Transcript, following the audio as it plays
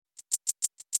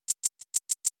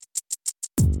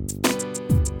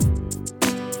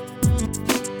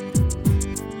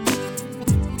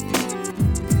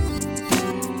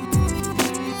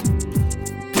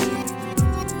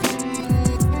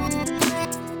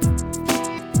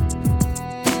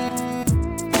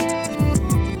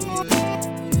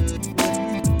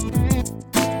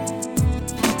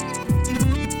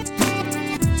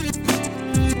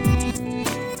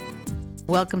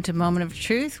Welcome to Moment of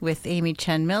Truth with Amy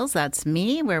Chen Mills. That's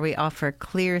me, where we offer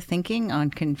clear thinking on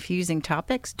confusing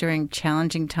topics during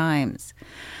challenging times.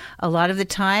 A lot of the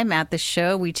time at the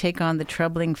show, we take on the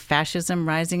troubling fascism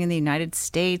rising in the United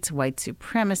States, white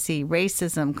supremacy,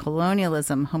 racism,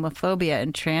 colonialism, homophobia,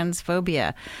 and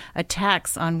transphobia,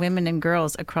 attacks on women and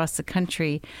girls across the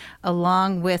country,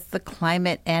 along with the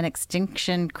climate and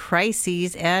extinction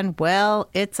crises, and,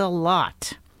 well, it's a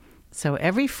lot. So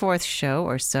every fourth show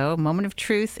or so, Moment of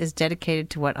Truth is dedicated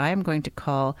to what I am going to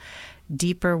call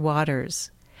deeper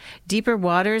waters. Deeper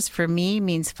waters for me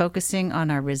means focusing on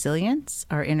our resilience,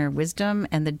 our inner wisdom,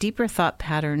 and the deeper thought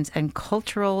patterns and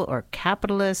cultural or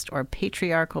capitalist or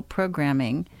patriarchal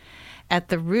programming at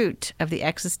the root of the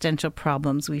existential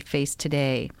problems we face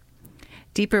today.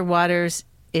 Deeper waters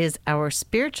is our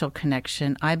spiritual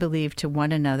connection, I believe, to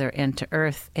one another and to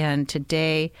Earth. And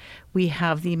today we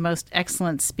have the most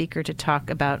excellent speaker to talk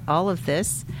about all of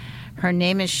this. Her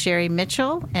name is Sherri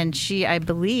Mitchell, and she, I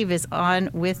believe, is on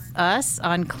with us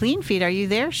on Clean Feed. Are you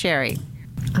there, Sherri?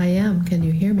 I am. Can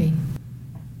you hear me?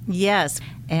 Yes.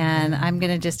 And I'm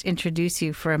going to just introduce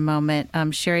you for a moment.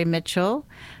 Sherri Mitchell,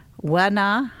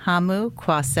 Wana Hamu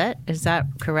Kwaset. Is that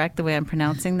correct, the way I'm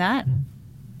pronouncing that?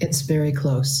 It's very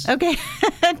close. Okay.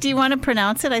 Do you want to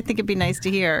pronounce it? I think it'd be nice to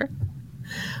hear.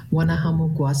 Wana Hamu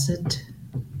Kwaset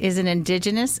is an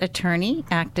Indigenous attorney,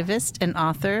 activist, and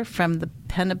author from the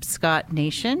Penobscot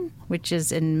Nation, which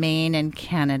is in Maine and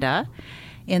Canada,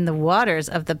 in the waters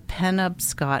of the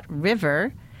Penobscot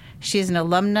River. She is an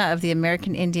alumna of the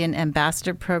American Indian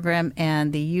Ambassador Program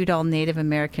and the Udall Native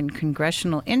American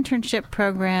Congressional Internship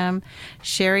Program.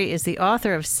 Sherri is the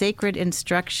author of Sacred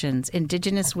Instructions,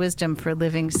 Indigenous Wisdom for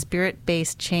Living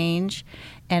Spirit-Based Change,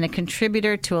 and a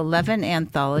contributor to 11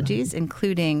 anthologies,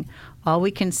 including All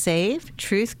We Can Save,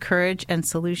 Truth, Courage, and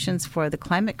Solutions for the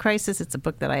Climate Crisis. It's a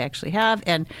book that I actually have,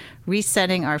 and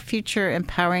Resetting Our Future,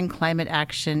 Empowering Climate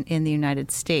Action in the United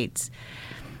States.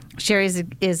 Sherri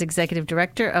is executive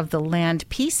director of the Land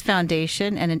Peace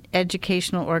Foundation, and an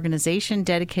educational organization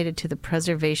dedicated to the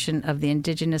preservation of the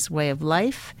Indigenous way of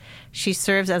life. She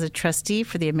serves as a trustee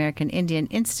for the American Indian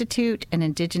Institute, an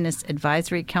Indigenous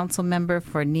Advisory Council member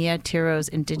for Nia Tiro's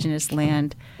Indigenous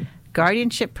Land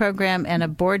Guardianship Program, and a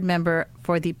board member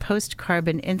for the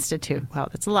Post-Carbon Institute. Wow,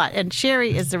 that's a lot. And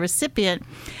Sherri is the recipient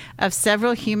of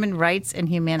several human rights and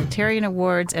humanitarian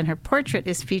awards, and her portrait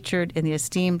is featured in the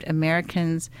esteemed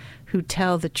Americans Who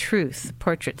Tell the Truth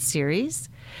portrait series.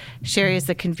 Sherri is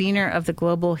the convener of the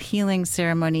global healing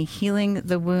ceremony, Healing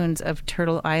the Wounds of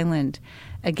Turtle Island,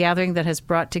 a gathering that has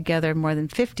brought together more than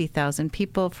 50,000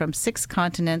 people from 6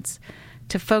 continents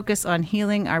to focus on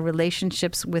healing our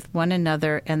relationships with one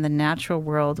another and the natural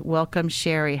world. Welcome,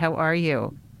 Sherri. How are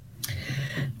you?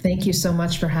 Thank you so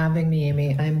much for having me,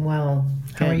 Amy. I'm well.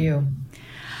 How are you?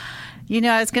 You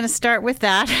know, I was going to start with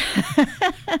that,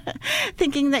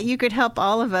 thinking that you could help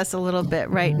all of us a little bit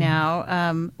right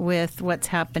now with what's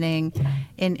happening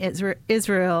in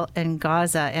Israel and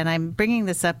Gaza. And I'm bringing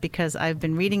this up because I've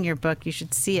been reading your book. You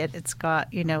should see it. It's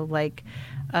got,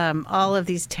 all of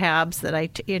these tabs that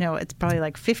it's probably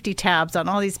like 50 tabs on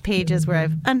all these pages where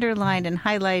I've underlined and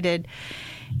highlighted.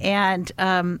 And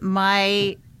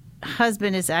my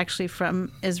husband is actually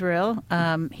from Israel.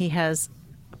 He has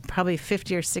probably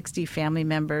 50 or 60 family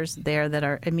members there that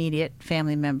are immediate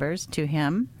family members to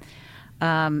him.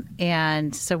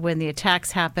 And so when the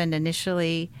attacks happened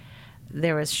initially,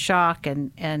 there was shock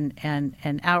and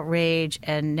outrage.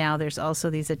 And now there's also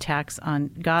these attacks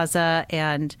on Gaza.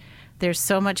 And there's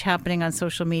so much happening on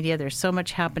social media. There's so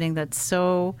much happening that's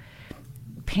so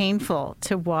painful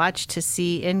to watch, to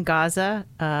see in Gaza,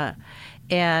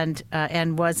 and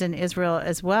was in Israel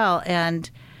as well. And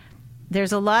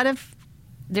there's a lot of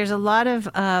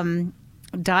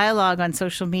dialogue on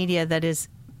social media that is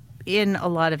in a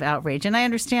lot of outrage. And I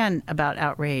understand about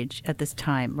outrage at this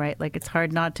time, right? Like, it's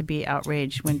hard not to be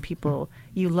outraged when people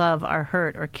you love are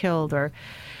hurt or killed,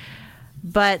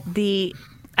 but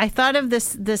I thought of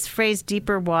this phrase,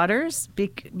 deeper waters,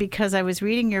 because I was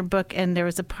reading your book and there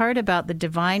was a part about the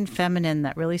divine feminine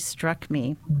that really struck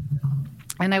me.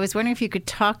 And I was wondering if you could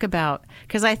talk about,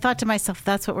 because I thought to myself,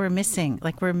 that's what we're missing.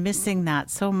 Like, we're missing that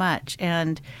so much.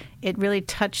 And it really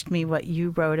touched me what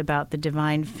you wrote about the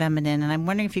divine feminine. And I'm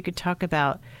wondering if you could talk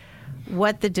about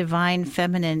what the divine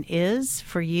feminine is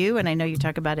for you. And I know you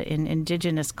talk about it in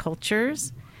indigenous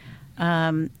cultures.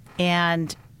 And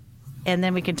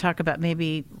then we can talk about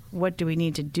maybe what do we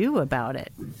need to do about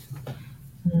it.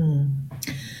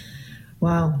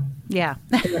 Wow. Yeah.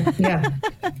 Yeah.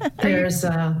 There's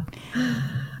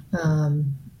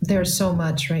so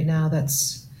much right now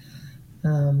that's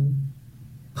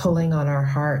pulling on our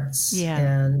hearts. Yeah.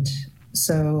 And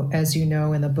So, as you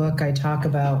know, in the book, I talk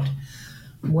about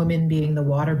women being the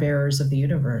water bearers of the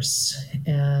universe,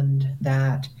 and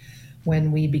that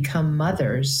when we become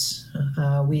mothers,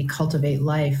 we cultivate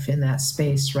life in that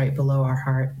space right below our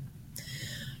heart.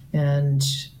 And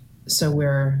so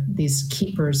we're these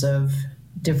keepers of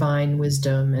divine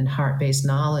wisdom and heart-based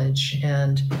knowledge.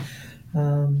 And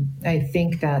I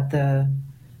think that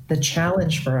the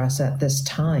challenge for us at this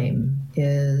time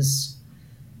is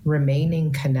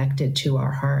remaining connected to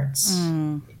our hearts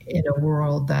in a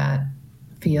world that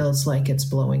feels like it's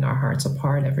blowing our hearts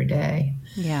apart every day.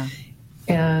 Yeah.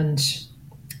 And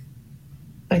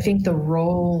I think the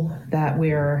role that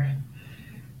we're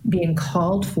being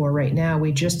called for right now,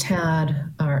 we just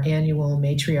had our annual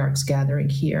matriarchs gathering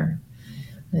here,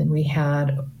 and we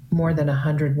had more than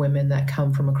 100 women that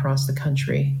come from across the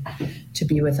country to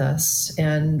be with us.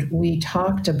 And we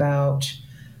talked about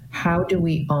how do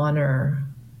we honor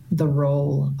the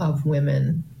role of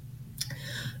women,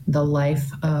 the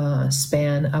life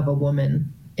span of a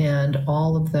woman, and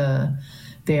all of the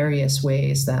various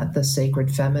ways that the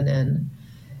sacred feminine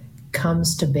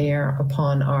comes to bear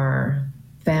upon our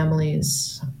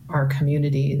families, our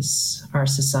communities, our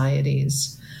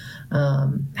societies,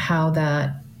 how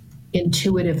that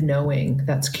intuitive knowing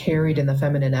that's carried in the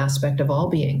feminine aspect of all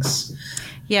beings.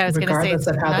 Yeah, I was going to say, regardless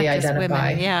of how not they just identify.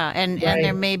 women. Yeah, and Right.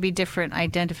 there may be different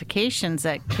identifications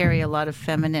that carry a lot of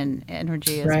feminine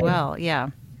energy as Right. well. Yeah.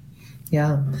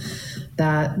 Yeah,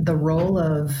 that the role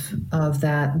of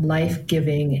that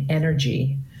life-giving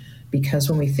energy, because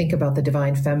when we think about the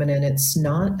divine feminine, it's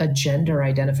not a gender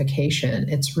identification;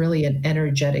 it's really an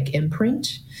energetic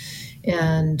imprint,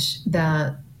 and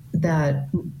that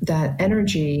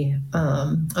energy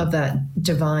of that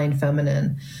divine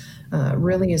feminine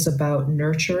really is about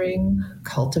nurturing,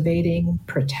 cultivating,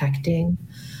 protecting,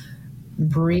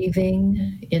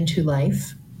 breathing into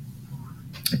life,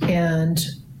 and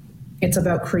it's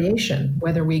about creation,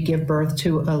 whether we give birth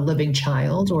to a living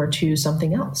child or to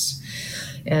something else.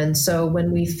 And so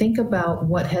when we think about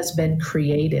what has been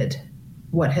created,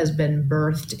 what has been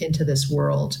birthed into this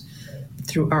world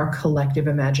through our collective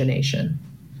imagination,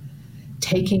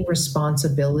 taking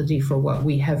responsibility for what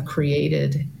we have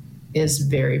created is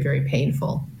very, very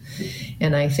painful.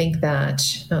 And I think that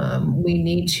we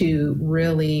need to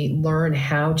really learn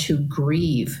how to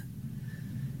grieve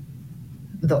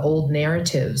the old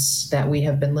narratives that we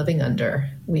have been living under.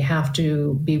 We have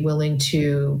to be willing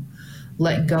to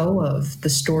let go of the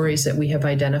stories that we have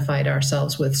identified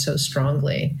ourselves with so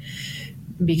strongly,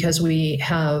 because we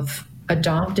have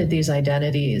adopted these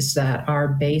identities that are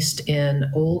based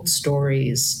in old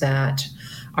stories that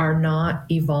are not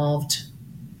evolved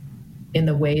in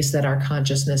the ways that our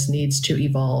consciousness needs to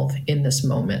evolve in this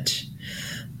moment.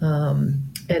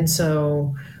 And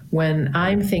so when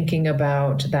I'm thinking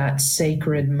about that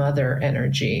sacred mother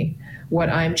energy, what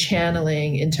I'm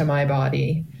channeling into my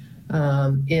body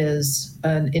is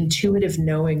an intuitive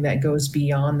knowing that goes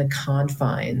beyond the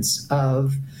confines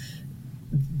of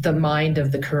the mind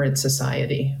of the current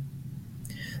society.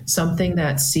 Something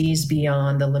that sees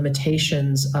beyond the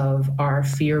limitations of our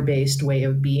fear-based way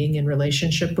of being in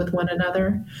relationship with one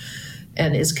another,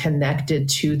 and is connected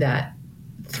to that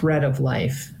thread of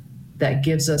life that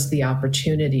gives us the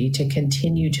opportunity to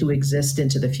continue to exist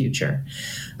into the future.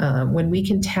 When we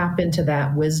can tap into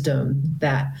that wisdom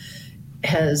that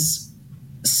has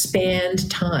spanned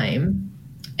time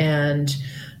and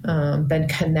been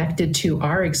connected to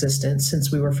our existence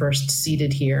since we were first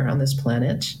seated here on this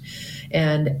planet,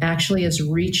 and actually is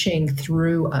reaching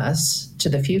through us to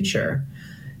the future,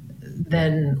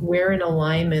 then we're in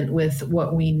alignment with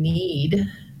what we need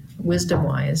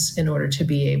wisdom-wise in order to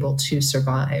be able to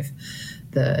survive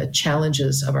the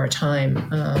challenges of our time.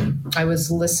 I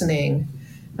was listening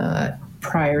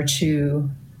prior to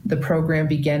the program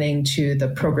beginning to the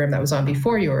program that was on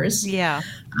before yours. Yeah.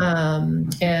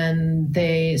 And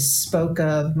they spoke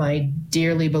of my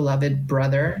dearly beloved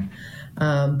brother,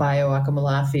 Bayo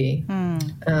Akamalafi.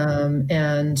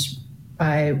 And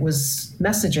I was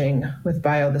messaging with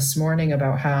Bayo this morning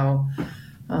about how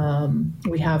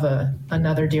we have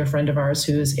another dear friend of ours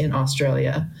who's in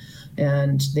Australia,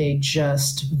 and they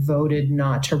just voted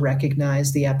not to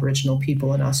recognize the Aboriginal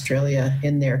people in Australia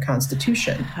in their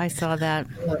constitution. I saw that.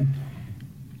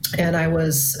 And I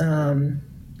was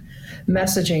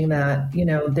messaging that,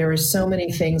 there are so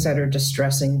many things that are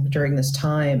distressing during this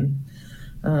time.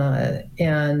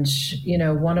 And,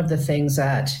 one of the things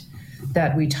that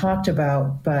we talked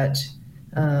about, but,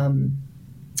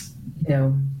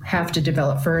 have to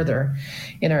develop further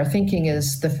in our thinking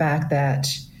is the fact that,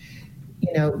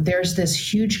 there's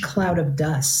this huge cloud of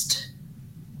dust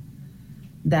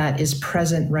that is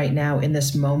present right now in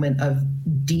this moment of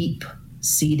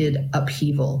deep-seated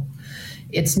upheaval.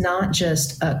 It's not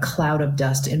just a cloud of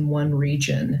dust in one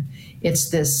region. It's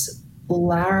this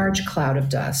large cloud of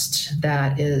dust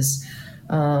that is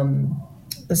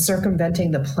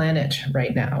circumventing the planet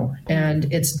right now,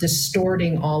 and it's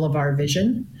distorting all of our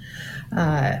vision.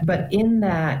 But in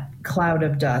that cloud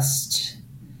of dust,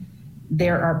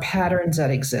 there are patterns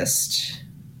that exist,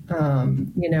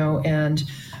 and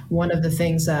one of the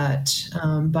things that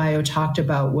Bio talked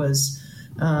about was,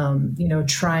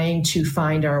 trying to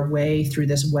find our way through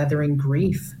this weathering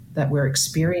grief that we're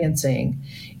experiencing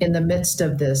in the midst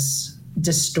of this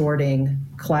distorting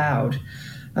cloud.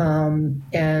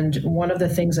 And one of the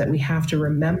things that we have to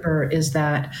remember is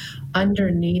that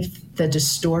underneath the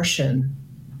distortion,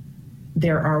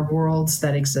 there are worlds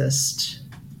that exist,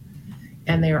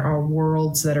 and there are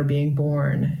worlds that are being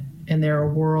born, and there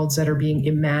are worlds that are being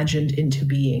imagined into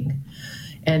being.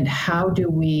 And how do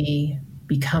we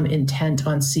become intent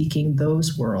on seeking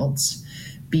those worlds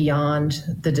beyond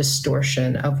the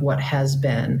distortion of what has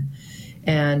been,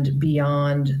 and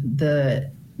beyond the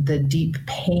deep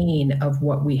pain of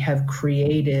what we have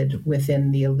created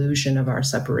within the illusion of our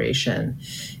separation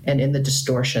and in the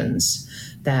distortions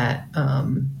that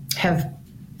have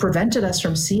prevented us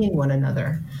from seeing one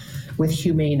another with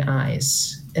humane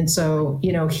eyes. And so,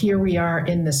 here we are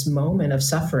in this moment of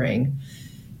suffering,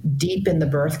 deep in the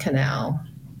birth canal,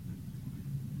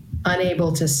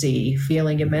 unable to see,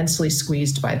 feeling immensely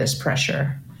squeezed by this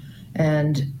pressure,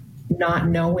 and not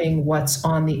knowing what's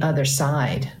on the other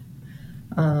side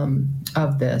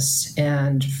of this,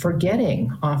 and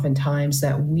forgetting oftentimes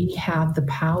that we have the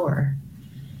power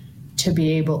to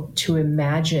be able to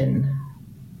imagine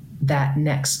that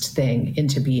next thing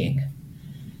into being.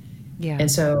 Yeah.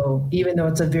 And so even though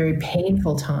it's a very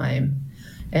painful time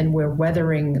and we're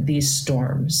weathering these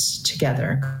storms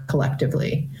together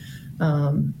collectively,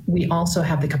 we also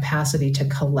have the capacity to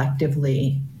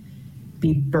collectively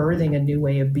be birthing a new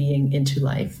way of being into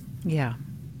life. Yeah.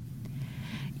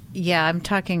 Yeah, I'm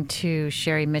talking to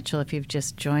Sherri Mitchell, if you've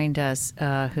just joined us,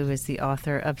 who is the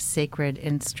author of Sacred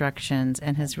Instructions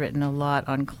and has written a lot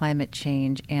on climate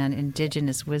change and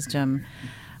Indigenous wisdom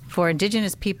for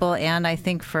Indigenous people, and I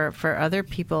think for other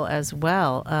people as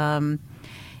well.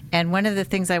 And one of the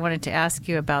things I wanted to ask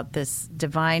you about this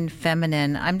divine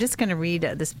feminine, I'm just going to read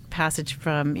this passage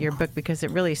from your book because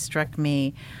it really struck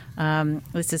me.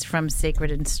 This is from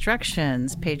Sacred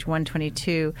Instructions, page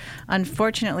 122.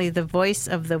 Unfortunately, the voice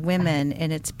of the women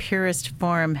in its purest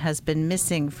form has been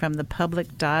missing from the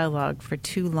public dialogue for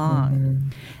too long. Mm-hmm.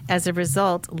 As a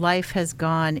result, life has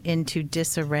gone into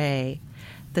disarray.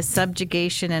 The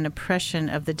subjugation and oppression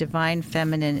of the divine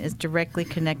feminine is directly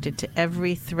connected to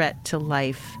every threat to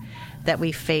life that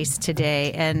we face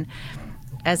today. And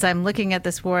as I'm looking at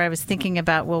this war, I was thinking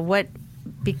about,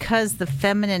 because the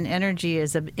feminine energy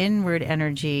is an inward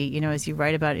energy, as you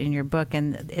write about in your book,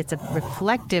 and it's a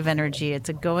reflective energy. It's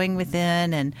a going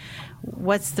within and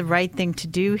what's the right thing to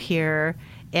do here.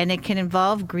 And it can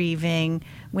involve grieving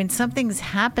when something's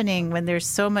happening, when there's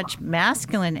so much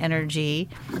masculine energy.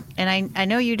 And I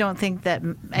know you don't think that,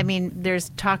 there's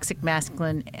toxic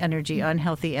masculine energy,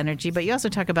 unhealthy energy, but you also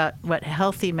talk about what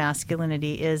healthy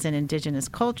masculinity is in Indigenous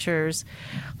cultures.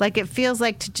 Like, it feels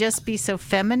like to just be so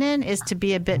feminine is to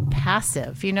be a bit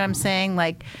passive. You know what I'm saying?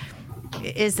 Like,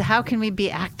 how can we be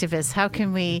activists? How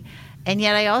can we... And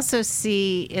yet I also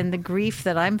see in the grief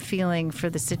that I'm feeling for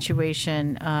the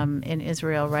situation in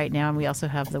Israel right now, and we also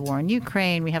have the war in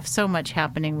Ukraine. We have so much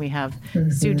happening. We have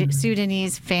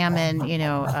Sudanese famine,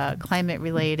 climate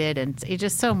related, and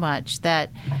just so much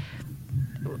that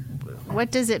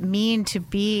what does it mean to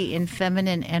be in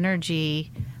feminine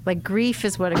energy? Like, grief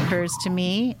is what occurs to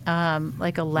me,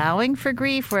 like allowing for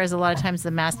grief, whereas a lot of times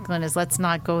the masculine is, let's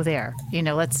not go there.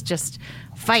 Let's just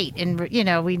fight, and,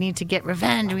 we need to get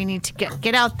revenge. We need to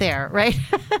get out there, right?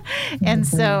 And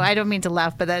so I don't mean to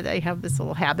laugh, but I have this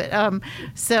little habit.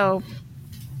 So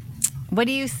what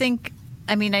do you think?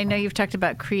 I know you've talked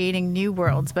about creating new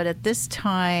worlds, but at this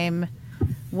time,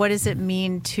 what does it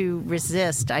mean to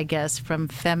resist, I guess, from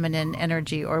feminine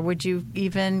energy? Or would you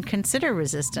even consider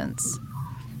resistance?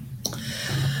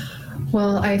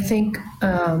 Well, I think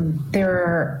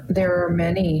there are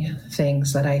many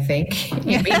things that I think.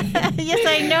 Yes,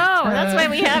 I know. That's why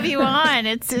we have you on.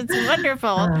 It's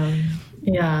wonderful.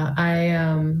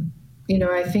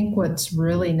 I think what's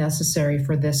really necessary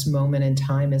for this moment in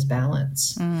time is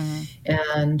balance,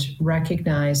 and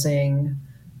recognizing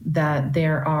that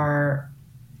there are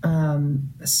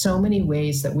so many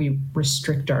ways that we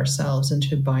restrict ourselves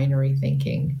into binary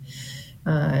thinking.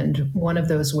 And one of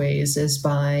those ways is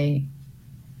by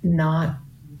not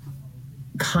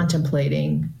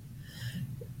contemplating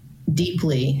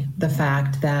deeply the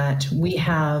fact that we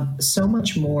have so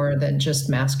much more than just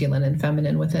masculine and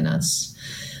feminine within us.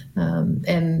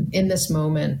 And in this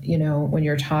moment, when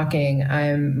you're talking,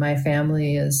 my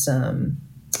family is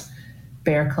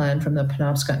Bear Clan from the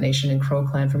Penobscot Nation and Crow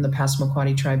Clan from the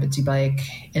Passamaquoddy tribe at Zibaik.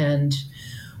 And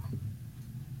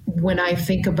when I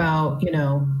think about,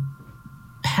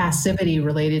 passivity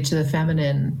related to the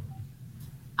feminine,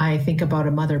 I think about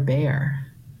a mother bear.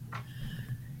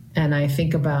 And I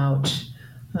think about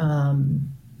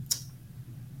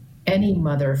any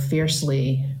mother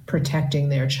fiercely protecting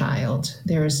their child.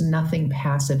 There is nothing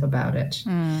passive about it.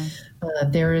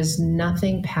 There is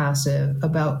nothing passive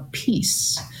about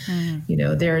peace.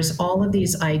 There's all of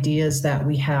these ideas that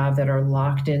we have that are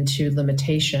locked into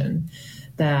limitation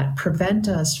that prevent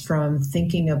us from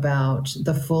thinking about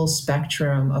the full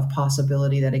spectrum of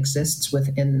possibility that exists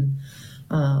within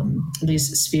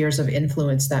these spheres of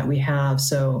influence that we have.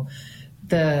 So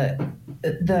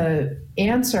the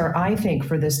answer, I think,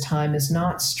 for this time is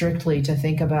not strictly to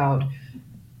think about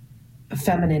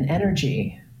feminine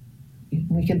energy.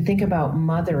 We can think about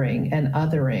mothering and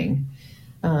othering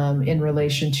in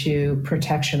relation to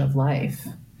protection of life.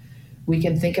 We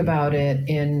can think about it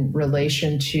in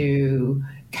relation to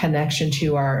connection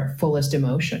to our fullest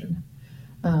emotion.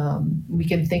 We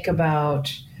can think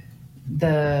about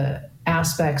the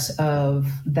aspects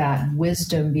of that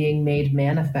wisdom being made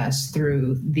manifest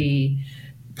through the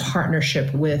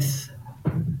partnership with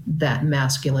that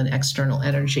masculine external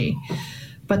energy.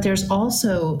 But there's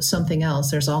also something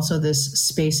else. There's also this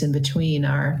space in between.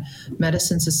 Our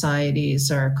medicine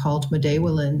societies are called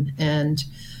Medewilin, and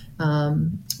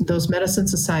those medicine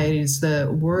societies,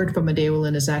 the word for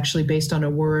Medewilin is actually based on a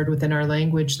word within our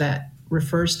language that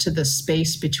refers to the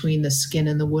space between the skin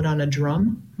and the wood on a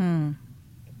drum.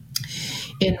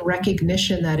 In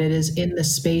recognition that it is in the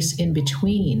space in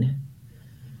between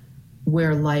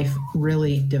where life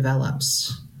really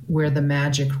develops, where the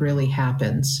magic really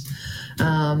happens.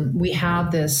 We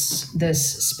have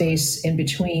this space in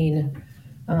between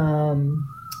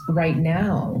right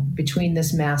now, between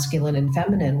this masculine and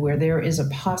feminine, where there is a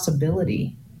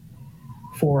possibility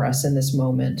for us in this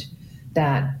moment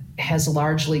that has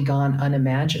largely gone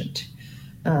unimagined.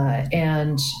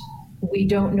 And we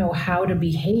don't know how to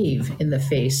behave in the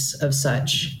face of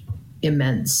such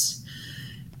immense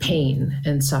pain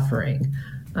and suffering.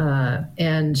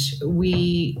 And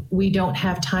we don't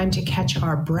have time to catch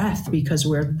our breath because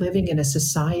we're living in a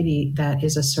society that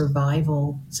is a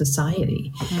survival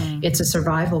society. It's a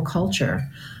survival culture,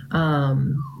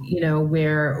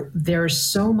 where there's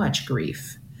so much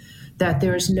grief that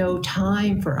there's no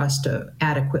time for us to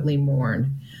adequately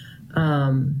mourn.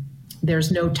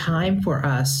 There's no time for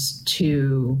us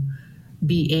to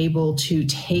be able to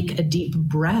take a deep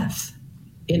breath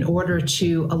in order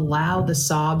to allow the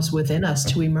sobs within us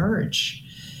to emerge,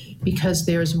 because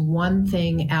there's one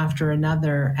thing after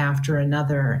another, after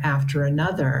another, after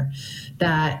another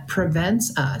that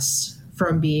prevents us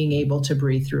from being able to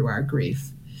breathe through our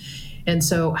grief. And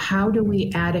so how do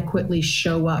we adequately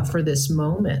show up for this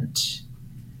moment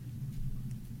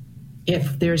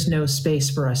if there's no space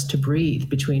for us to breathe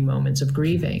between moments of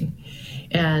grieving?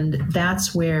 And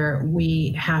that's where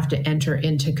we have to enter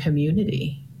into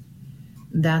community.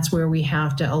 That's where we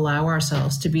have to allow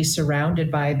ourselves to be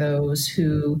surrounded by those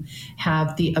who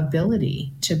have the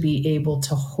ability to be able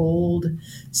to hold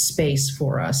space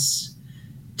for us,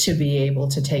 to be able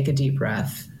to take a deep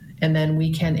breath. And then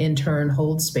we can in turn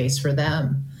hold space for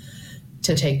them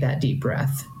to take that deep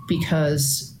breath,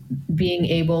 because being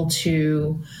able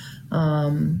to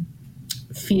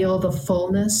feel the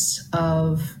fullness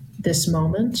of this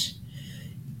moment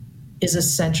is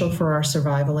essential for our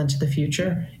survival into the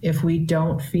future. If we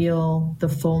don't feel the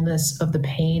fullness of the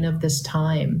pain of this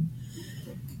time,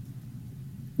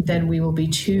 then we will be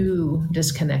too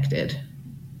disconnected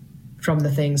from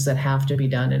the things that have to be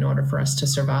done in order for us to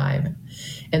survive.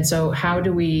 And so how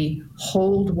do we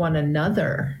hold one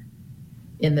another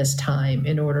in this time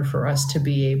in order for us to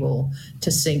be able to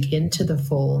sink into the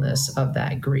fullness of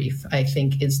that grief, I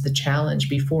think is the challenge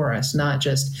before us. Not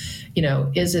just,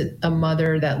 is it a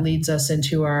mother that leads us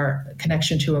into our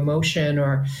connection to emotion,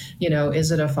 or,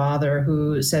 is it a father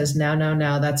who says,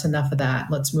 now, that's enough of that,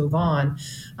 let's move on.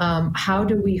 How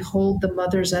do we hold the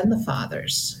mothers and the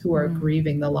fathers who are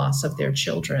grieving the loss of their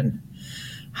children?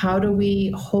 How do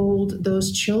we hold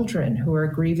those children who are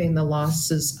grieving the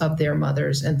losses of their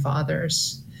mothers and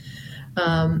fathers?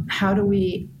 How do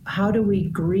we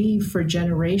grieve for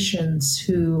generations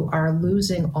who are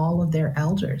losing all of their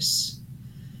elders,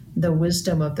 the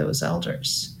wisdom of those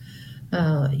elders?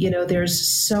 There's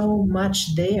so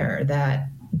much there that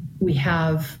we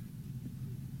have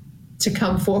to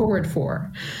come forward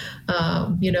for.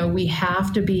 We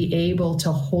have to be able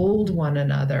to hold one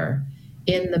another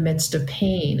in the midst of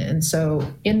pain. And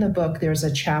so in the book, there's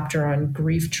a chapter on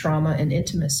grief, trauma, and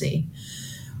intimacy.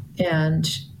 And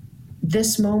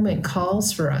this moment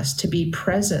calls for us to be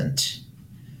present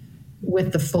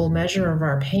with the full measure of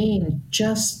our pain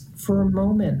just for a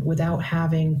moment without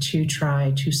having to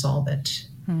try to solve it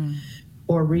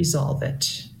or resolve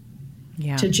it.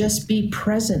 Yeah. To just be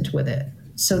present with it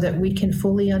so that we can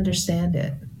fully understand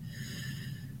it,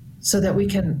 so that we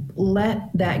can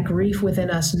let that grief within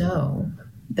us know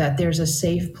that there's a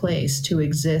safe place to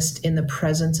exist in the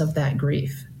presence of that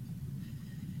grief.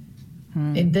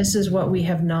 And this is what we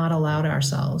have not allowed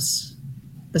ourselves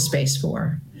the space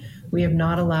for. We have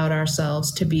not allowed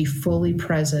ourselves to be fully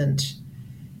present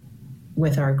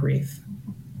with our grief.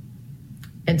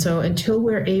 And so until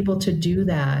we're able to do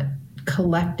that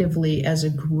collectively as a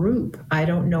group, I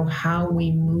don't know how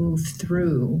we move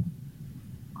through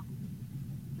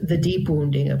the deep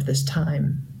wounding of this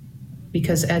time.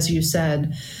 Because as you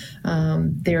said,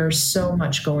 there's so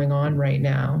much going on right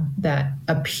now that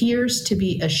appears to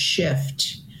be a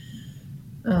shift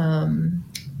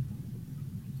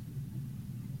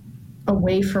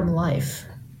away from life.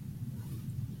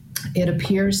 It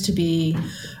appears to be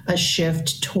a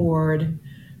shift toward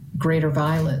greater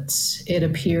violence. It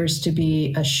appears to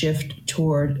be a shift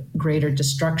toward greater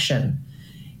destruction.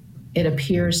 It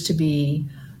appears to be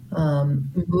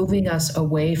moving us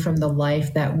away from the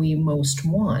life that we most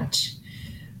want.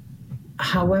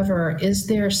 However, is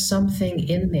there something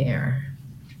in there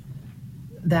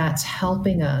that's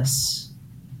helping us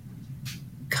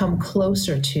come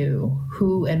closer to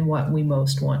who and what we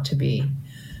most want to be?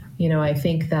 I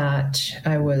think that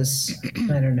I was,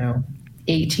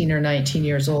 18 or 19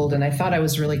 years old, and I thought I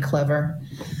was really clever.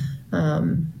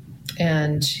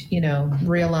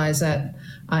 Realize that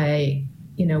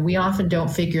we often don't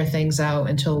figure things out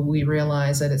until we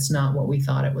realize that it's not what we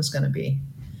thought it was going to be.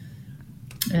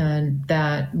 And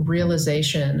that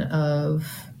realization of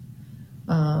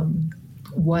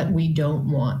what we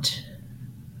don't want,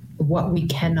 what we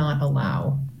cannot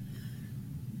allow,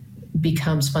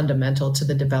 becomes fundamental to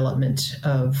the development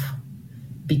of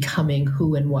becoming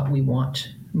who and what we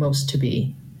want most to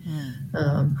be,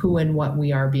 who and what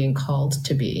we are being called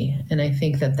to be. And I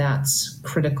think that that's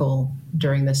critical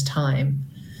during this time.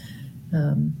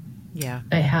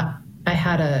 I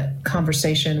had a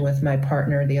conversation with my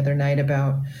partner the other night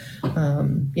about,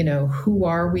 who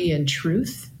are we in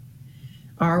truth?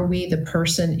 Are we the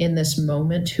person in this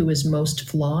moment who is most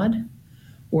flawed?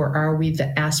 Or are we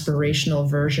the aspirational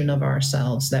version of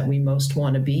ourselves that we most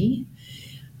want to be?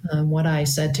 What I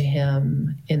said to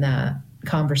him in that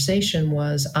conversation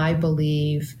was, I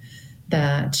believe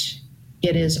that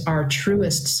it is our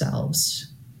truest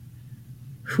selves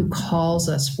who calls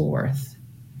us forth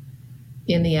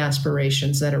in the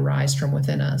aspirations that arise from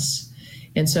within us.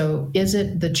 And so is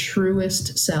it the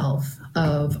truest self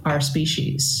of our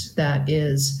species that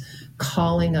is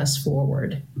calling us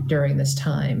forward during this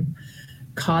time,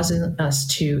 causing us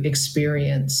to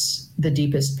experience the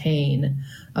deepest pain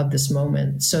of this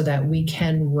moment so that we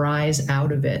can rise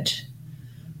out of it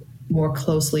more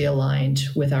closely aligned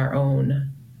with our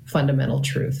own fundamental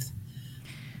truth?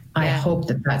 I hope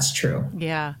that that's true.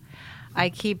 Yeah. I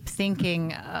keep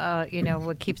thinking,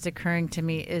 what keeps occurring to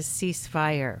me is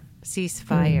ceasefire.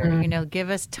 Give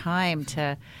us time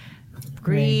to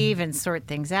grieve and sort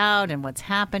things out and what's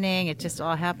happening. It's just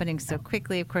all happening so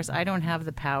quickly. Of course, I don't have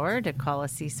the power to call a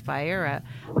ceasefire.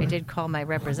 I did call my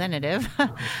representative,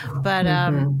 but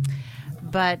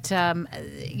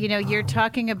you're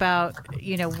talking about,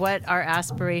 what our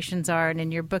aspirations are. And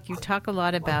in your book, you talk a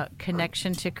lot about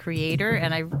connection to Creator.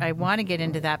 And I want to get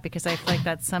into that because I feel like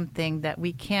that's something that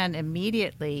we can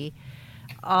immediately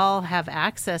all have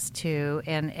access to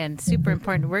and super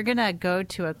important. We're going to go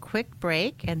to a quick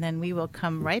break, and then we will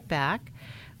come right back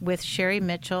with Sherri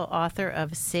Mitchell, author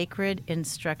of Sacred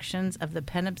Instructions of the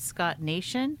Penobscot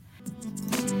Nation.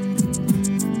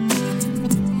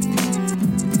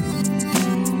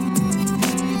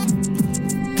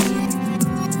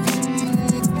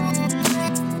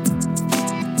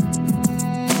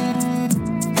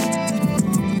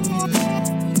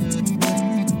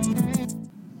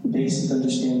 Basic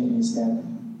understanding is that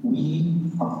we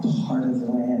are part of the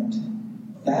land.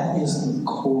 That is the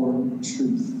core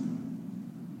truth.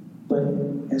 But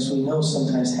as we know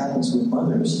sometimes happens with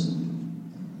mothers,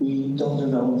 we don't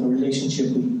develop the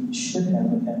relationship we should have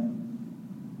with them.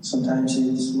 Sometimes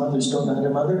it's mothers don't know how to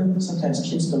mother, sometimes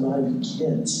kids don't know how to be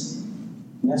kids.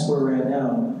 And that's where we're at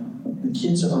now. The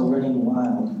kids are running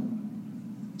wild.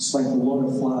 It's like the Lord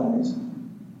of Flies.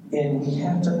 And we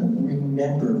have to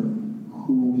remember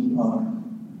who we are.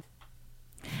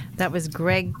 That was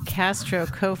Greg Castro,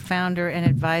 co-founder and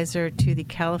advisor to the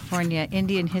California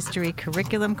Indian History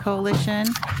Curriculum Coalition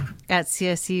at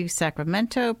CSU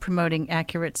Sacramento, promoting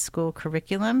accurate school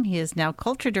curriculum. He is now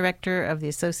culture director of the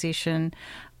Association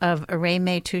of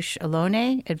Areme Tush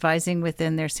Alone, advising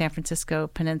within their San Francisco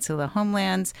Peninsula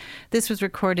homelands. This was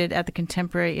recorded at the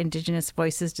Contemporary Indigenous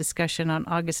Voices discussion on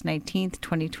August 19th,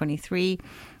 2023,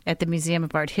 at the Museum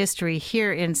of Art History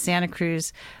here in Santa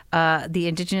Cruz. The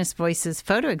Indigenous Voices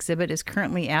photo exhibit is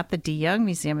currently at the De Young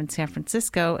Museum in San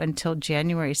Francisco until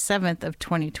January 7th of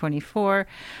 2024.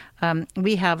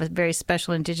 We have a very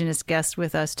special Indigenous guest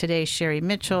with us today, Sherri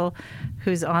Mitchell,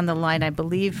 who's on the line, I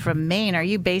believe, from Maine. Are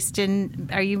you based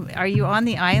in? Are you on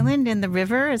the island in the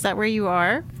river? Is that where you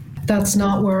are? That's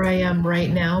not where I am right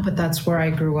now, but that's where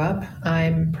I grew up.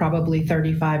 I'm probably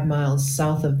 35 miles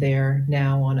south of there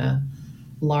now on a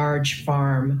large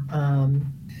farm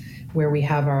where we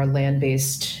have our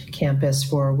land-based campus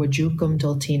for Wajukum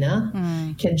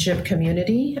Dultina kinship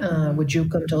community.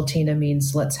 Wajukum Dultina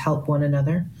means let's help one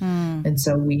another. And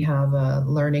so we have a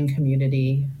learning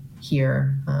community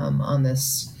here on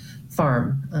this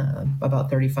farm about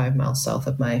 35 miles south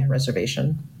of my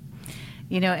reservation.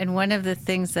 You know, and one of the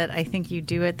things that I think you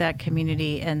do at that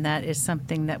community, and that is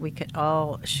something that we could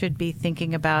all should be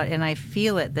thinking about, and I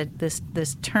feel it, that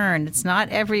this turn, it's not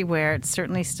everywhere, it's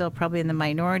certainly still probably in the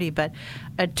minority, but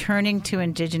a turning to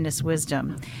Indigenous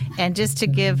wisdom. And just to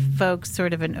give folks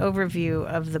sort of an overview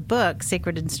of the book,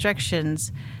 Sacred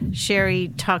Instructions, Sherri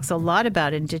talks a lot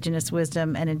about Indigenous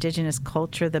wisdom and Indigenous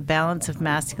culture, the balance of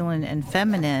masculine and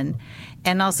feminine,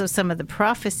 and also some of the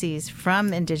prophecies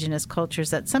from Indigenous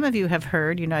cultures that some of you have heard.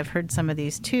 You know, I've heard some of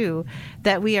these too,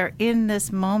 that we are in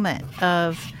this moment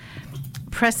of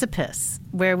precipice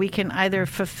where we can either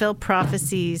fulfill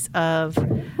prophecies of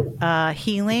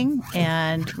healing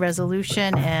and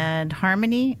resolution and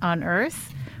harmony on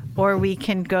earth, or we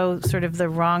can go sort of the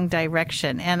wrong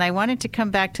direction. And I wanted to come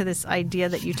back to this idea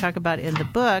that you talk about in the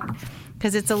book,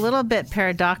 because it's a little bit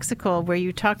paradoxical, where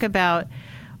you talk about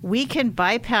we can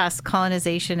bypass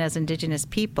colonization as Indigenous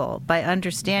people by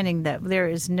understanding that there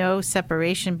is no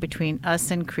separation between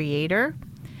us and Creator.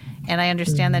 And I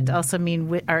understand that to also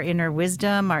mean our inner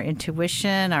wisdom, our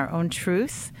intuition, our own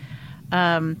truth.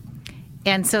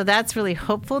 And so that's really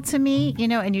hopeful to me, you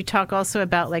know, and you talk also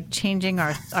about like changing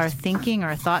our thinking,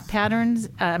 our thought patterns.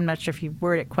 I'm not sure if you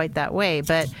word it quite that way,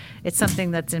 but it's something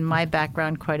that's in my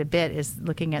background quite a bit, is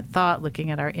looking at thought,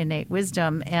 looking at our innate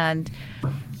wisdom. And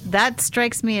that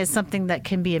strikes me as something that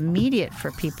can be immediate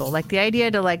for people. Like the idea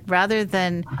to, like, rather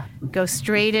than go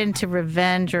straight into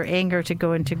revenge or anger, to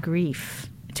go into grief,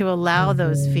 to allow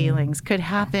those feelings could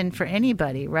happen for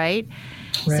anybody, right?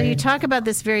 So you talk about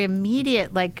this very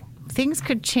immediate, like, things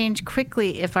could change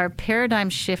quickly if our paradigm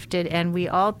shifted and we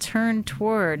all turned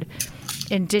toward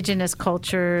Indigenous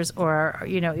cultures, or,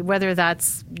 you know, whether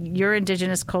that's your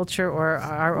Indigenous culture or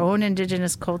our own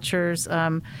Indigenous cultures.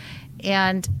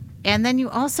 And then you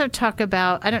also talk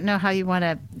about, I don't know how you want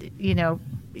to, you know,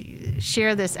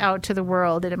 share this out to the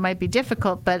world, and it might be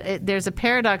difficult, but there's a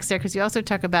paradox there, because you also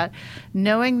talk about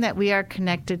knowing that we are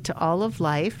connected to all of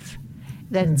life,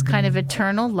 that it's kind of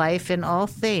eternal life in all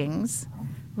things.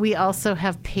 We also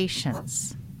have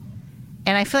patience.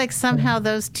 And I feel like somehow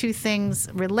those two things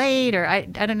relate, or I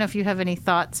don't know if you have any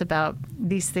thoughts about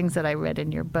these things that I read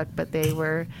in your book, but they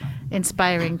were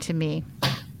inspiring to me.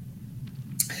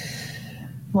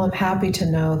 Well, I'm happy to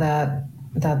know that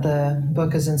the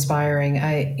book is inspiring.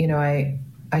 I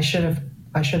should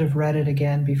have read it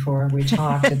again before we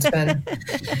talked. It's been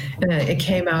it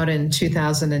came out in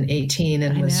 2018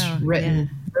 and was written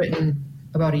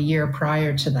about a year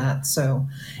prior to that. So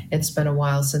it's been a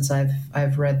while since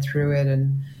I've read through it,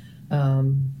 and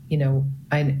you know,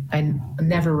 I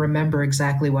never remember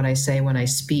exactly what I say when I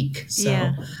speak.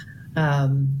 So,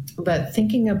 but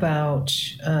thinking about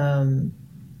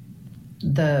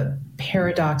the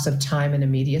paradox of time and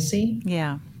immediacy.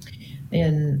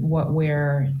 In what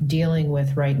we're dealing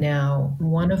with right now,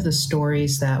 one of the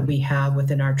stories that we have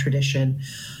within our tradition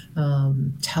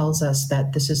tells us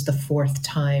that this is the fourth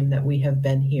time that we have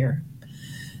been here,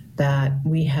 that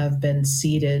we have been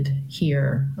seated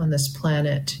here on this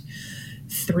planet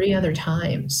 3 other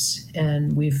times,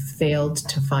 and we've failed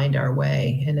to find our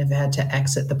way and have had to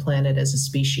exit the planet as a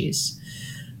species.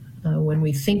 When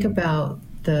we think about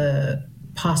the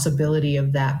possibility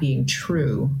of that being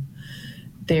true,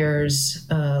 there's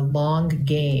a long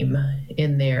game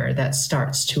in there that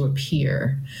starts to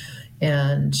appear.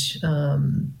 And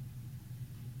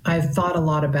I've thought a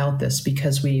lot about this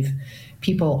because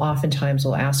people oftentimes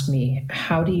will ask me,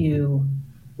 how do you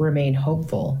remain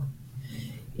hopeful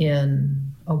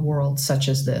in a world such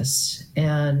as this?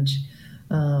 And,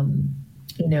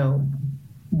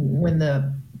 when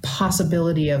the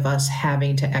possibility of us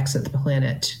having to exit the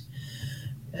planet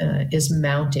is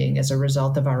mounting as a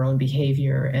result of our own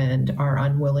behavior and our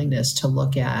unwillingness to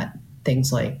look at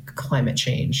things like climate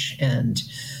change and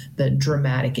the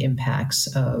dramatic impacts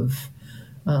of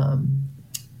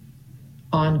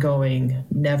ongoing,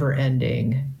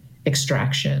 never-ending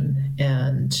extraction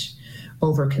and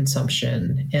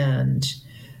overconsumption. And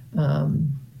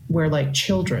we're like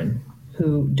children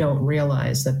who don't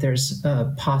realize that there's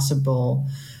a possible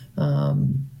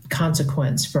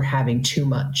consequence for having too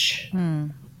much.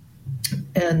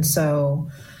 And so,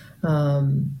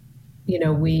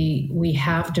 we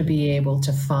have to be able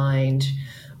to find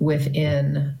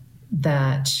within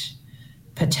that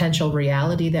potential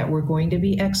reality that we're going to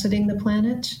be exiting the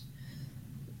planet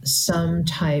some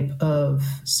type of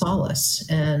solace.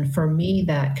 And for me,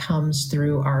 that comes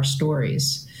through our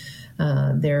stories.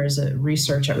 There's a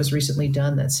research that was recently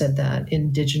done that said that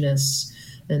Indigenous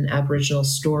and Aboriginal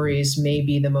stories may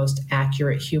be the most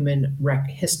accurate human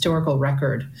historical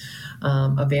record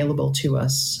available to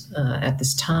us at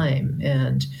this time.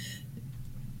 And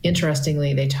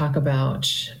interestingly, they talk about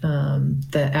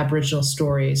the Aboriginal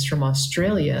stories from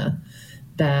Australia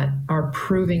that are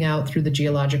proving out through the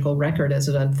geological record as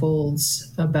it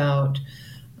unfolds about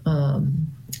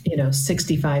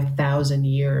 65,000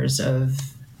 years of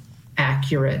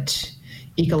accurate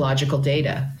ecological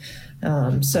data.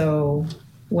 So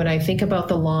when I think about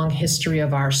the long history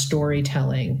of our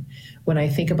storytelling, when I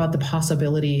think about the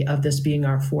possibility of this being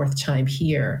our fourth time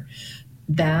here,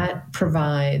 that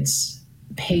provides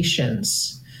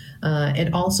patience.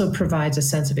 It also provides a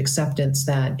sense of acceptance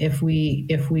that if we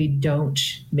don't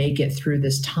make it through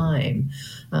this time,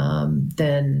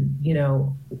 then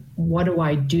what do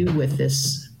I do with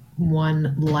this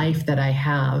one life that I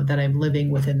have, that I'm living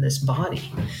within this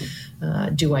body?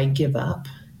 Do I give up?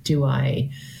 Do I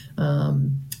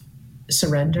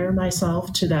surrender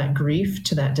myself to that grief,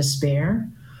 to that despair?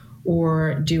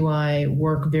 Or do I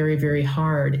work very, very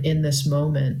hard in this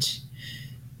moment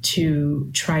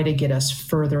to try to get us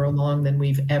further along than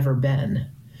we've ever been?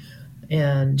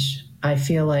 And I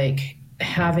feel like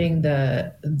having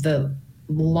the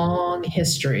long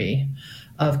history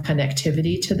of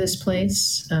connectivity to this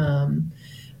place,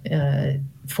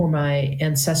 for my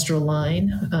ancestral line,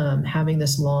 having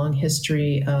this long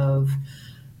history of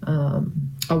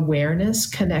awareness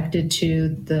connected to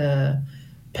the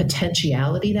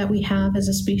potentiality that we have as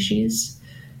a species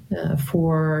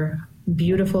for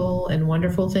beautiful and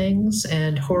wonderful things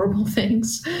and horrible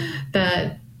things,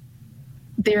 that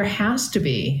there has to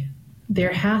be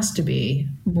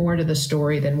more to the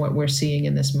story than what we're seeing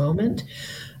in this moment.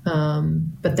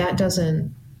 But that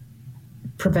doesn't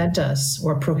prevent us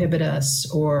or prohibit us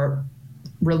or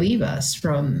relieve us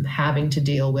from having to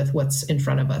deal with what's in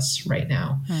front of us right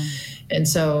now. And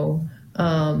so,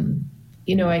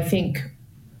 I think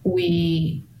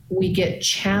we get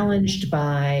challenged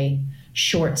by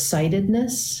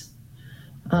short-sightedness,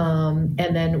 and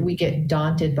then we get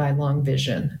daunted by long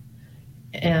vision.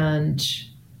 And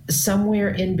somewhere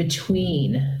in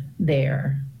between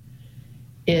there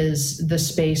is the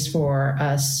space for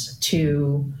us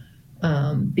to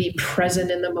be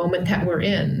present in the moment that we're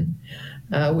in,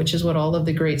 which is what all of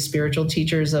the great spiritual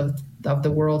teachers of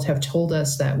the world have told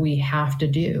us that we have to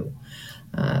do.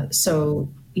 So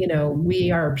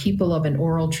we are people of an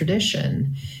oral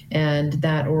tradition, and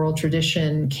that oral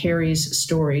tradition carries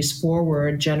stories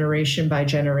forward generation by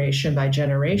generation by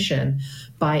generation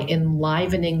by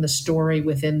enlivening the story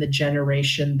within the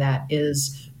generation that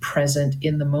is present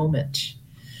in the moment.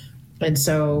 And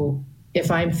so if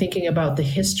I'm thinking about the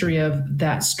history of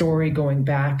that story going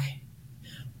back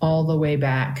all the way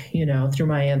back, through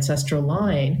my ancestral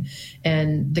line,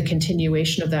 and the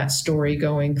continuation of that story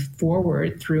going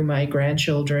forward through my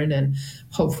grandchildren and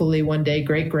hopefully one day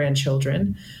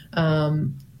great-grandchildren,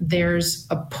 there's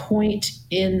a point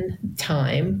in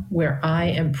time where I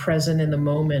am present in the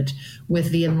moment with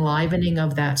the enlivening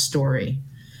of that story.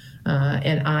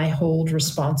 And I hold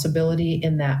responsibility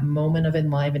in that moment of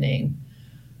enlivening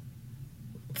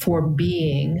for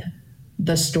being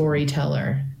the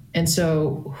storyteller. And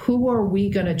so who are we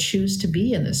going to choose to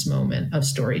be in this moment of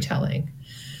storytelling?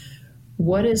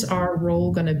 What is our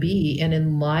role going to be in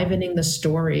enlivening the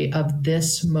story of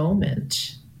this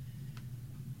moment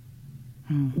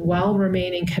while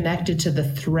remaining connected to the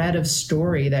thread of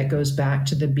story that goes back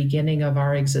to the beginning of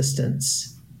our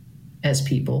existence as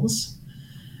peoples?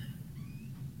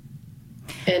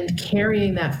 And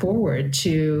carrying that forward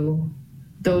to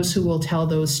those who will tell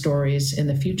those stories in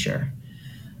the future.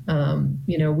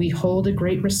 We hold a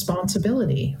great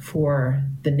responsibility for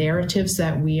the narratives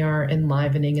that we are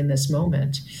enlivening in this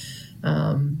moment,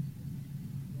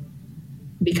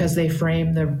 because they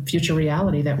frame the future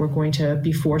reality that we're going to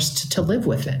be forced to live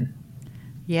within.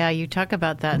 Yeah, you talk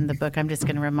about that in the book. I'm just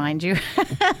going to remind you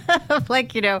of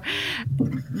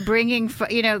bringing,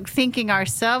 thinking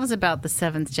ourselves about the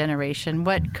seventh generation.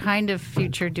 What kind of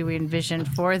future do we envision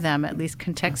for them, at least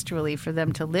contextually, for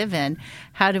them to live in?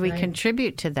 How do we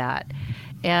contribute to that?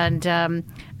 And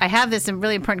I have this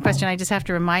really important question. I just have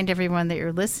to remind everyone that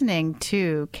you're listening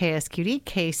to KSQD,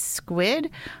 K Squid,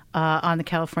 on the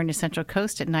California Central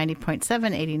Coast at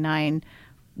 90.7,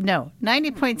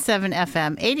 90.7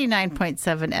 FM,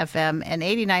 89.7 FM, and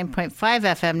 89.5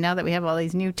 FM. Now that we have all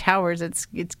these new towers, it's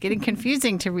getting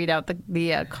confusing to read out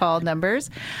the call numbers.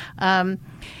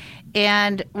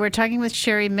 And we're talking with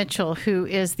Sherri Mitchell, who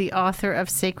is the author of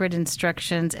Sacred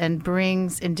Instructions and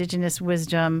brings Indigenous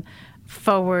wisdom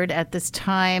forward at this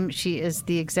time. She is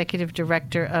the executive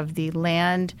director of the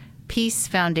Land Peace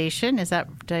Foundation. Did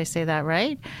I say that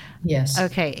right? Yes.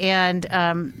 Okay. And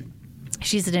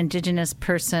she's an Indigenous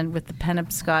person with the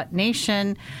Penobscot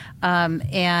Nation,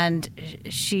 and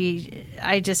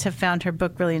I just have found her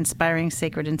book really inspiring,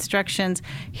 Sacred Instructions.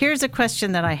 Here's a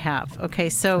question that I have.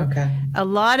 Okay, A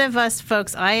lot of us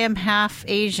folks, I am half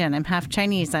Asian, I'm half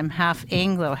Chinese, I'm half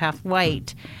Anglo, half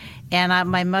white, and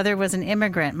my mother was an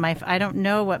immigrant. I don't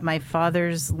know what my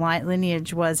father's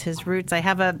lineage was, his roots. I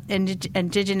have an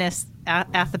Indigenous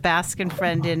Athabascan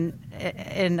friend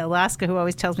in Alaska who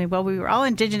always tells me, well, we were all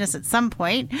Indigenous at some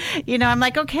point. I'm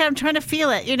like, okay, I'm trying to feel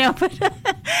it, but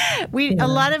a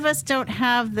lot of us don't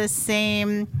have the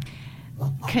same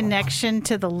connection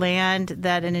to the land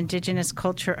that an Indigenous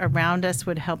culture around us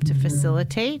would help to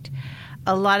facilitate.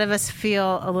 A lot of us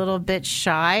feel a little bit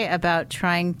shy about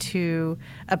trying to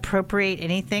appropriate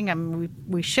anything. I mean,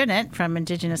 we shouldn't, from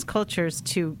Indigenous cultures,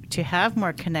 to have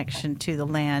more connection to the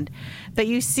land. But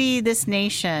you see, this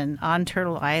nation on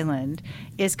Turtle Island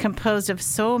is composed of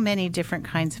so many different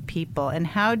kinds of people. And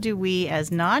how do we, as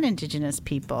non-Indigenous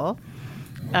people,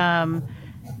 how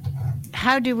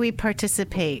do we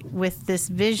participate with this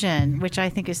vision, which I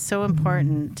think is so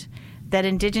important, that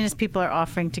Indigenous people are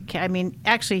offering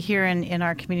actually here in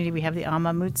our community, we have the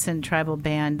Ama Mutsun tribal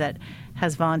band that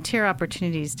has volunteer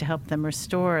opportunities to help them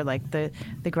restore the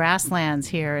grasslands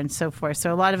here and so forth.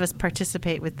 So a lot of us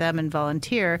participate with them and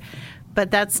volunteer,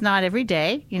 but that's not every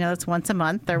day, it's once a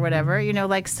month or whatever,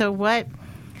 so what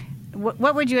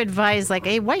would you advise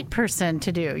a white person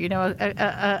to do,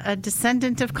 a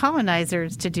descendant of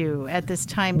colonizers to do at this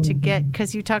time to get,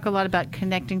 because you talk a lot about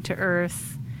connecting to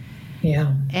earth.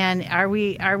 Yeah. And are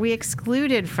we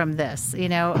excluded from this?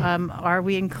 Are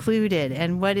we included?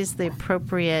 And what is the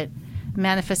appropriate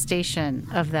manifestation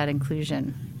of that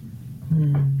inclusion?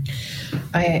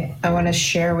 I want to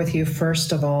share with you,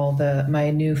 first of all,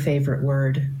 my new favorite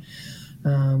word,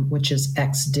 which is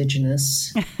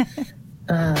ex-Indigenous.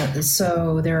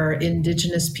 So there are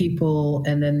Indigenous people,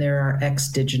 and then there are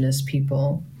ex-Indigenous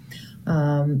people.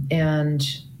 And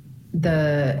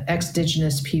the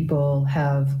ex-Indigenous people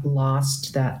have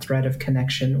lost that thread of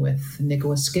connection with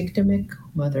Niguaskikdamik,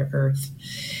 Mother Earth.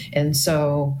 And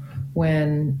so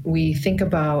when we think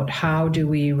about how do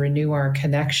we renew our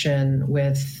connection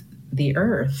with the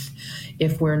earth,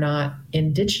 if we're not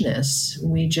Indigenous,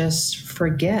 we just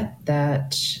forget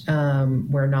that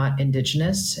we're not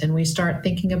Indigenous, and we start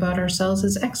thinking about ourselves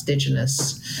as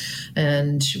ex-Indigenous.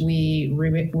 And we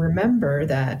remember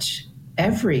that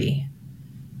every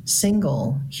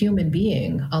single human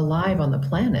being alive on the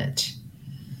planet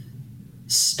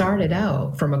started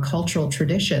out from a cultural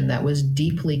tradition that was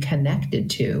deeply connected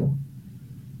to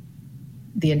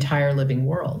the entire living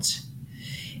world.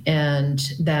 And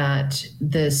that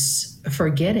this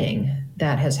forgetting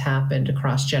that has happened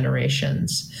across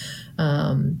generations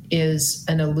is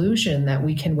an illusion that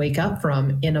we can wake up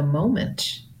from in a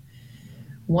moment.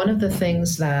 One of the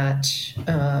things that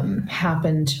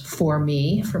happened for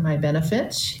me, for my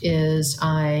benefit, is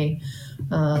I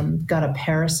got a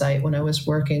parasite when I was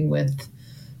working with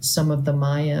some of the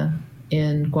Maya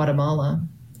in Guatemala,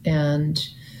 and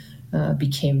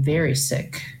became very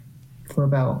sick for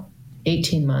about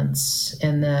 18 months,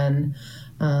 and then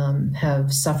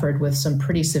have suffered with some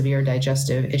pretty severe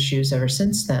digestive issues ever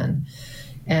since then.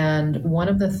 And one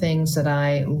of the things that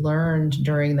I learned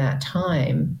during that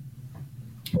time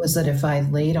was that if I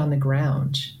laid on the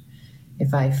ground,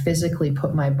 if I physically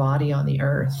put my body on the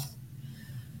earth,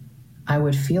 I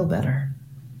would feel better.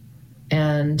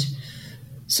 And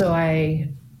so I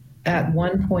at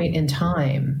one point in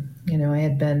time, I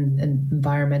had been an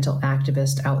environmental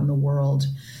activist out in the world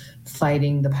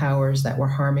fighting the powers that were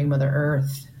harming Mother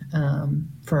Earth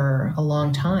for a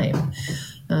long time.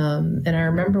 And I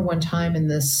remember one time in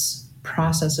this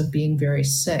process of being very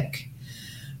sick,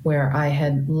 where I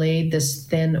had laid this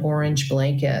thin orange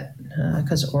blanket,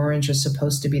 because orange is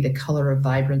supposed to be the color of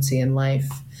vibrancy and life,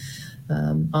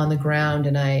 on the ground.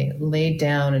 And I laid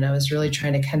down and I was really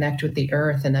trying to connect with the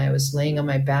earth. And I was laying on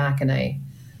my back and I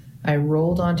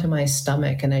rolled onto my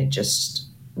stomach and I just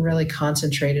really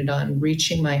concentrated on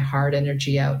reaching my heart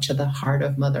energy out to the heart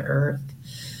of Mother Earth.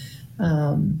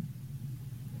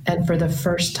 And for the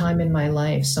first time in my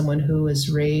life, someone who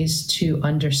was raised to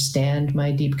understand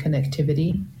my deep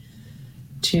connectivity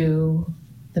to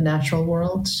the natural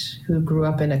world, who grew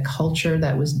up in a culture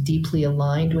that was deeply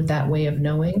aligned with that way of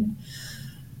knowing.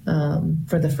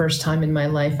 For the first time in my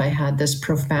life, I had this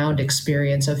profound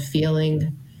experience of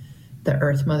feeling the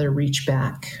Earth Mother reach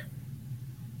back.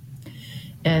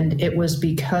 And it was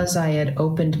because I had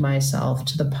opened myself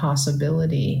to the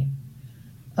possibility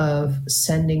of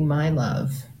sending my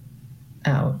love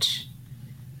out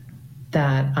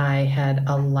that I had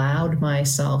allowed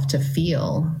myself to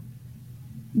feel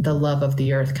the love of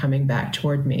the earth coming back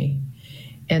toward me.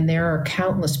 And there are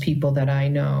countless people that I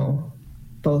know,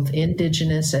 both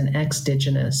indigenous and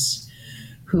ex-indigenous,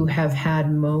 who have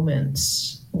had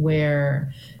moments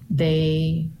where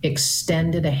they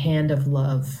extended a hand of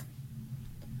love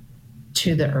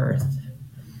to the earth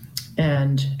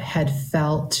and had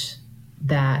felt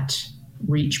that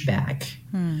reach back.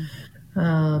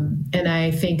 And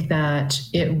I think that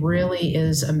it really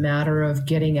is a matter of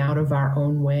getting out of our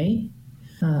own way,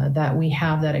 that we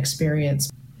have that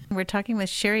experience. We're talking with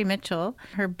Sherri Mitchell.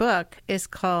 Her book is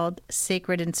called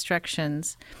Sacred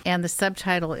Instructions, and the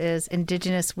subtitle is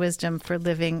Indigenous Wisdom for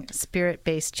Living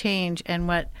Spirit-Based Change. And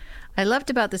what I loved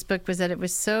about this book was that it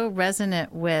was so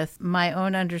resonant with my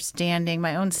own understanding,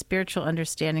 my own spiritual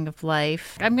understanding of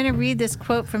life. I'm going to read this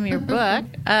quote from your book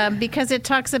because it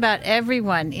talks about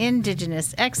everyone,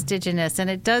 indigenous, ex-indigenous, and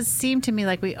it does seem to me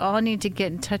like we all need to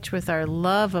get in touch with our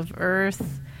love of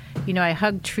earth. I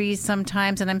hug trees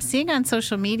sometimes, and I'm seeing on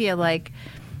social media like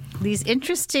these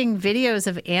interesting videos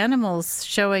of animals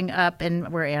showing up, and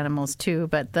we're animals too,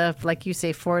 but like you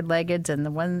say, four-leggeds and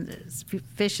the ones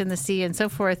fish in the sea and so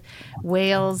forth,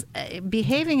 whales,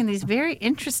 behaving in these very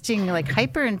interesting, like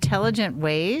hyper-intelligent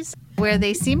ways where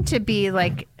they seem to be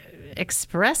like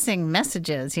expressing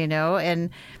messages, and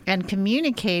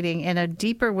communicating in a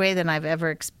deeper way than I've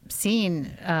ever seen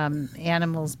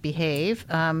animals behave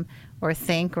or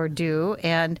think or do.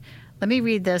 And let me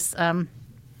read this.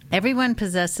 Everyone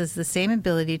possesses the same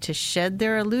ability to shed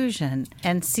their illusion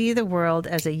and see the world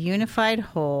as a unified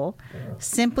whole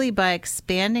simply by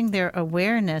expanding their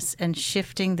awareness and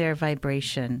shifting their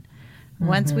vibration.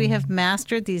 Once we have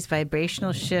mastered these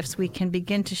vibrational shifts, we can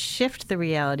begin to shift the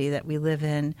reality that we live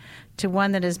in to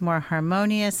one that is more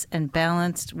harmonious and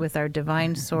balanced with our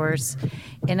divine source.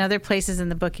 In other places in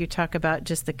the book, you talk about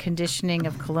just the conditioning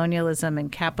of colonialism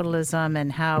and capitalism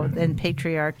and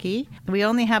patriarchy. We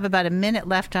only have about a minute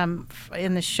left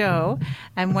in the show.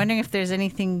 I'm wondering if there's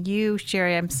anything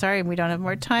Sherri, I'm sorry we don't have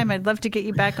more time. I'd love to get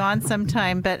you back on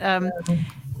sometime. But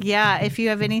if you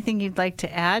have anything you'd like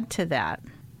to add to that.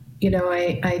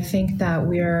 I think that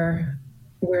we're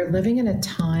living in a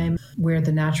time where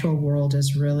the natural world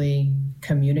is really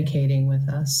communicating with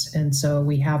us. And so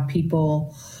we have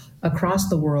people across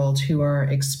the world who are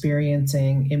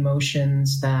experiencing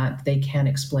emotions that they can't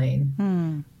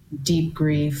explain. Deep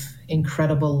grief,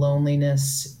 incredible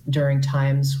loneliness during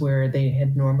times where they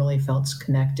had normally felt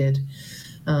connected,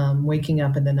 waking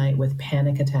up in the night with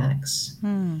panic attacks.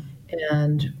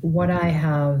 And what I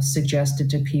have suggested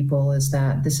to people is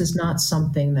that this is not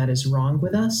something that is wrong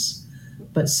with us,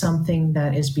 but something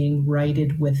that is being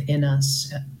righted within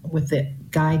us with the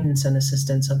guidance and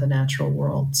assistance of the natural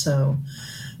world. So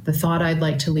the thought I'd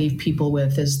like to leave people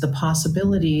with is the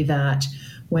possibility that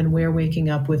when we're waking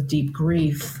up with deep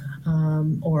grief,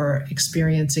 or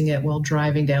experiencing it while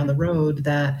driving down the road,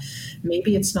 that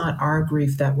maybe it's not our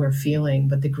grief that we're feeling,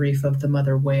 but the grief of the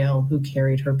mother whale who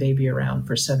carried her baby around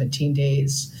for 17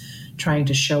 days, trying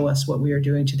to show us what we are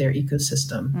doing to their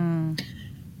ecosystem.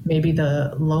 Maybe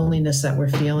the loneliness that we're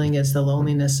feeling is the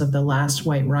loneliness of the last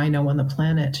white rhino on the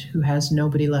planet who has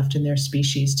nobody left in their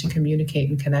species to communicate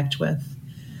and connect with.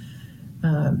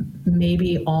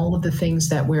 Maybe all of the things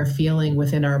that we're feeling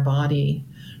within our body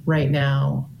right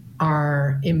now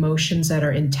are emotions that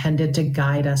are intended to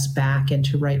guide us back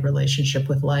into right relationship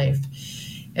with life.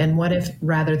 And what if,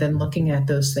 rather than looking at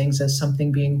those things as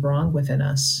something being wrong within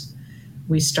us,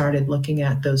 we started looking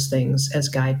at those things as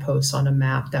guideposts on a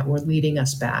map that were leading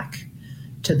us back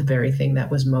to the very thing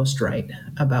that was most right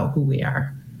about who we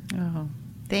are. Oh,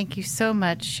 thank you so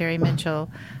much, Sherri Mitchell,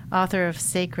 author of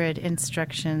Sacred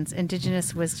Instructions,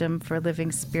 Indigenous Wisdom for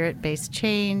Living Spirit-Based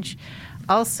Change,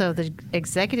 also the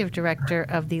executive director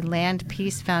of the Land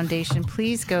Peace Foundation.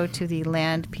 Please go to the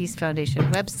Land Peace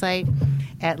Foundation website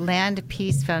at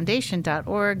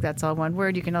landpeacefoundation.org. That's all one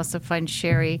word. You can also find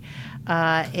Sherri,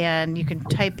 and you can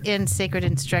type in Sacred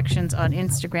Instructions on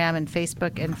Instagram and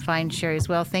Facebook and find Sherri as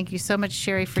well. Thank you so much,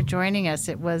 Sherri, for joining us.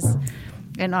 It was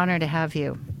an honor to have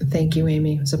you. Thank you,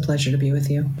 Amy. It was a pleasure to be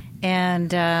with you. And,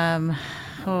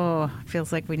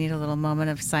 feels like we need a little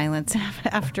moment of silence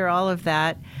after all of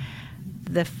that.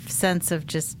 The sense of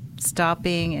just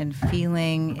stopping and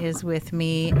feeling is with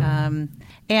me.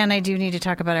 And I do need to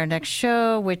talk about our next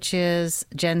show, which is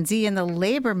Gen Z and the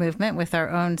Labor Movement with our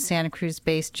own Santa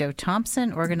Cruz-based Joe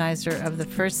Thompson, organizer of the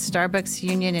first Starbucks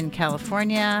union in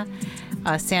California,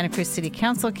 a Santa Cruz City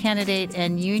Council candidate,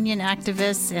 and union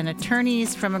activists and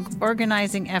attorneys from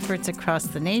organizing efforts across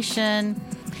the nation.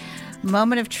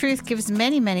 Moment of Truth gives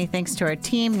many, many thanks to our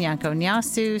team, Nyanko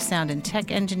Nyasu, sound and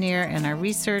tech engineer, and our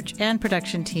research and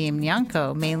production team,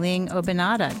 Nyanko, Mei-Ling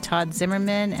Obanada, Todd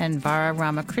Zimmerman, and Vara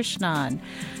Ramakrishnan.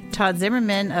 Todd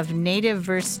Zimmerman of Native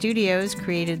Verse Studios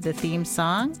created the theme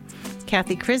song.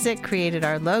 Kathy Krizik created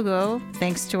our logo,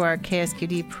 thanks to our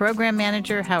KSQD program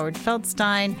manager, Howard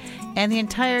Feldstein, and the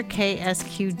entire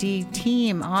KSQD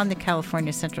team on the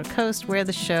California Central Coast, where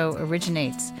the show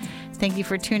originates. Thank you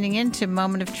for tuning in to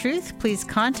Moment of Truth. Please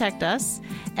contact us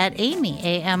at Amy,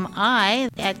 AMI,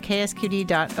 at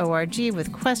ksqd.org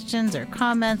with questions or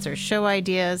comments or show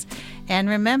ideas. And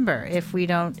remember, if we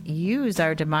don't use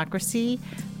our democracy,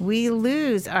 we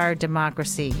lose our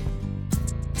democracy.